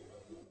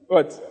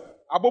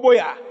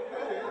 Aboboya,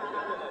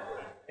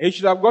 He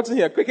should have gotten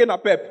here. Quicken a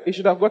pep, He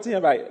should have gotten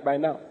here by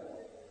now.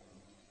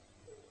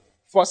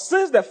 For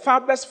since the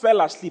fathers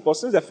fell asleep, or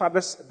since the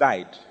fathers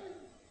died,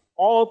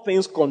 all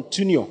things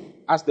continue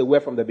as they were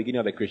from the beginning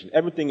of the creation.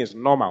 Everything is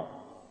normal.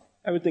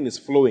 Everything is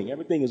flowing.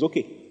 Everything is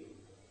okay.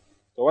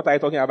 So what are you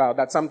talking about?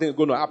 That something is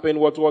going to happen,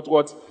 what?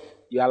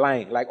 You are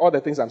lying. Like all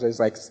the things I'm saying,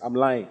 it's like, I'm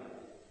lying.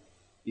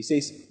 He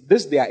says,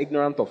 this they are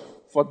ignorant of.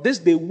 For this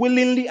they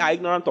willingly are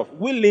ignorant of.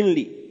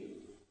 Willingly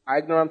are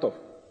ignorant of.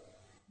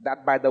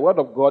 That by the word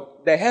of God,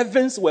 the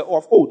heavens were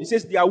of old. He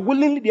says they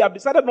have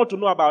decided not to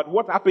know about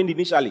what happened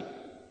initially.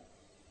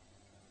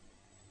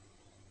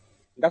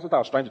 That's what I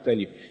was trying to tell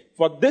you.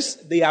 For this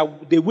they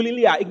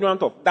willingly are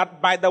ignorant of.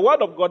 That by the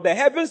word of God, the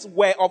heavens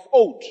were of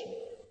old.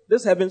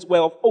 These heavens were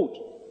of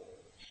old.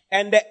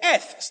 And the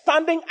earth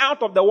standing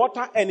out of the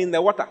water and in the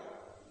water.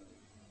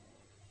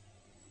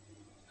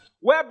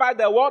 Whereby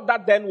the world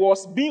that then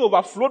was being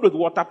overflowed with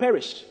water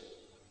perished.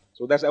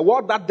 So there's a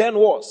world that then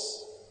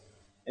was.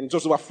 And it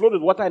was overflowed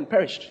with water and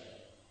perished.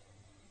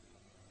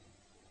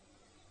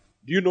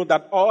 Do you know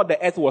that all the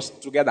earth was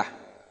together?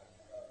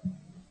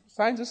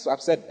 Scientists have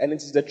said, and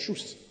it is the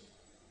truth,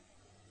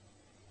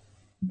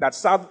 that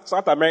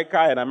South America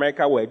and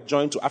America were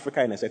joined to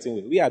Africa in a certain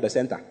way. We are the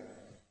center.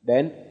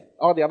 Then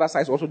all the other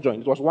sides also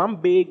joined. It was one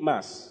big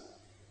mass.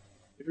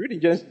 If you read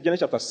in Genesis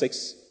chapter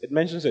 6, it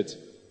mentions it.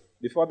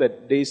 Before the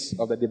days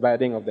of the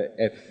dividing of the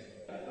earth.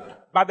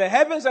 But the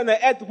heavens and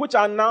the earth, which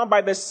are now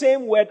by the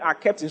same word, are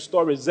kept in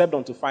store, reserved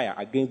unto fire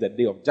against the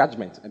day of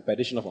judgment and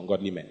perdition of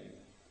ungodly men.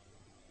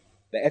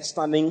 The earth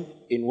standing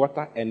in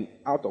water and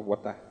out of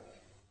water,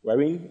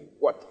 wherein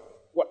what?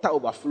 Water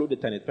overflowed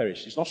it and it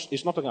perished. It's not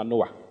talking about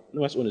Noah.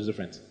 Noah's own is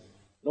different.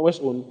 Noah's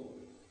own,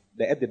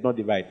 the earth did not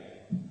divide.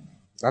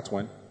 That's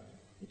one.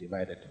 It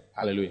divided.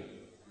 Hallelujah.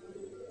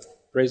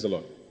 Praise the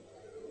Lord.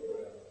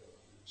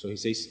 So he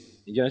says,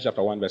 in Genesis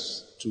chapter 1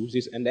 verse 2, it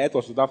says, and the earth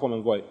was without form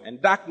and void,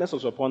 and darkness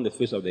was upon the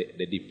face of the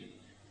deep.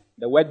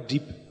 The word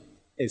deep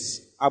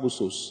is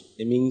abyssos.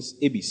 It means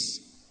abyss.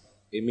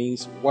 It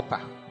means water,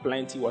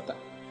 plenty water.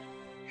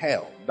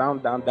 Hell, down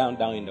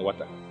in the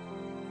water.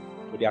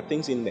 So there are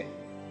things in there.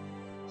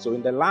 So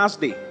in the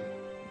last day,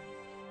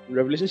 in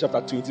Revelation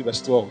chapter 20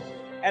 verse 12,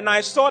 and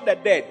I saw the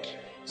dead,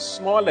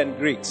 small and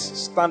great,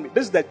 stand.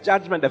 This is the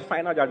judgment, the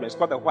final judgment. It's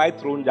called the white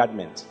throne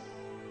judgment.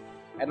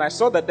 And I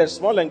saw that the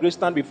small and great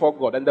stand before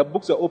God, and the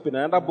books were open,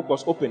 and another book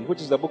was open,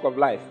 which is the book of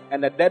life.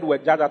 And the dead were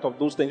judged out of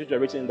those things which were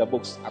written in the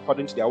books,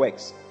 according to their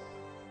works.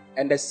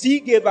 And the sea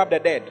gave up the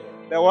dead.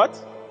 The what?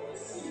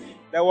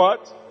 The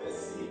what? The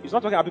sea. He's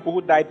not talking about people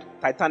who died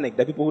Titanic,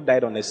 the people who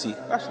died on the sea.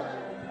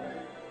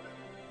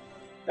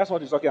 That's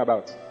what he's talking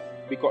about.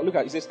 Because look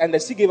at it, it says, and the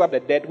sea gave up the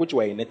dead which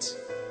were in it.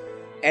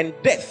 And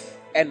death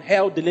and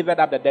hell delivered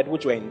up the dead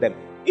which were in them.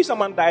 If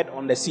someone died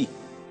on the sea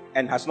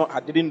and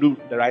didn't do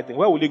the right thing,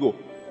 where will he go?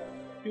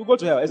 He will go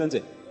to hell, isn't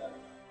it?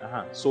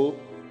 So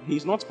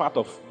he's not part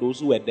of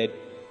those who were dead.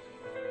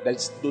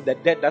 That's the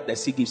dead that the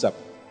sea gives up.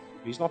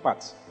 He's not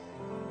part.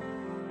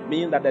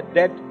 Meaning that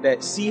the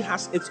sea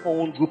has its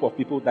own group of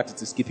people that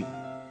it is keeping.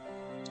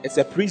 It's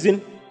a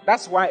prison.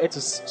 That's why it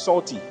is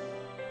salty.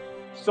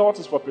 Salt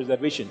is for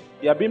preservation.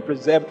 They are being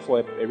preserved for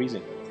a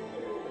reason.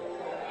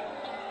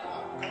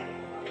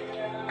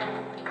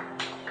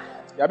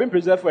 They are being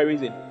preserved for a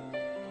reason.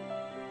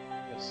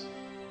 Yes.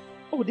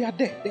 Oh, they are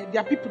there.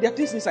 There are people. There are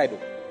things inside. Though.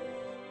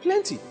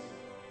 Plenty.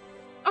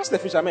 Ask the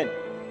fishermen.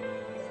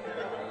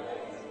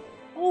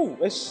 Oh,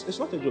 it's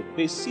not a joke.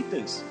 They see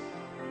things.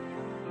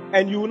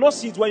 And you will not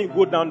see it when you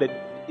go down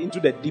into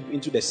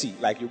the sea.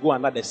 Like you go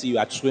under the sea, you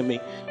are swimming.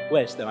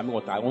 Where's the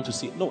water? I want to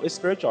see it. No, it's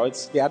spiritual.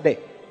 They are there.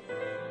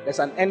 There's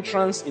an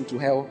entrance into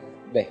hell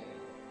there.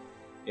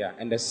 Yeah,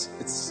 and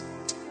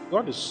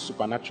God is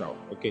supernatural.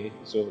 Okay,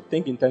 so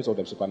think in terms of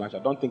the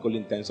supernatural. Don't think only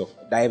in terms of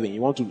diving.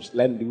 You want to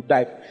learn, you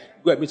dive,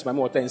 go and meet my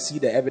water and see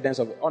the evidence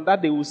of it. On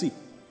that day, we'll see.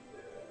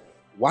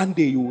 One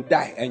day you will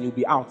die and you'll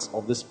be out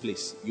of this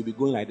place. You'll be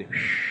going like this.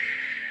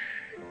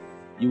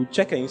 You will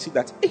check and you see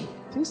that, hey,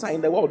 things are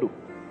in the world though.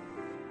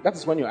 That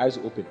is when your eyes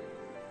will open.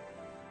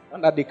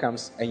 When that day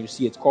comes and you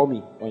see it, call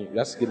me.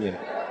 Just give me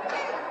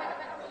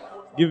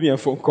a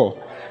phone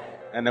call.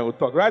 And then we'll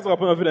talk. Rise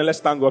up and let's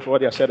thank God for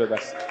what He has shared with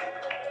us.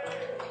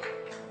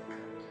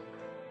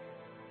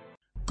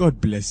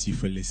 God bless you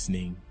for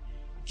listening.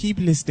 Keep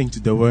listening to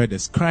the word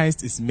as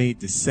Christ is made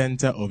the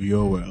center of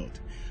your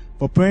world.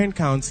 For prayer and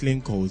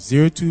counseling, call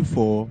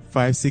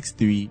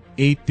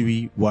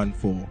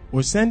 024-563-8314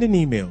 or send an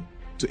email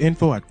to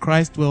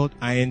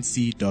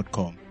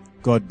info@christworldinc.com.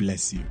 God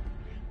bless you.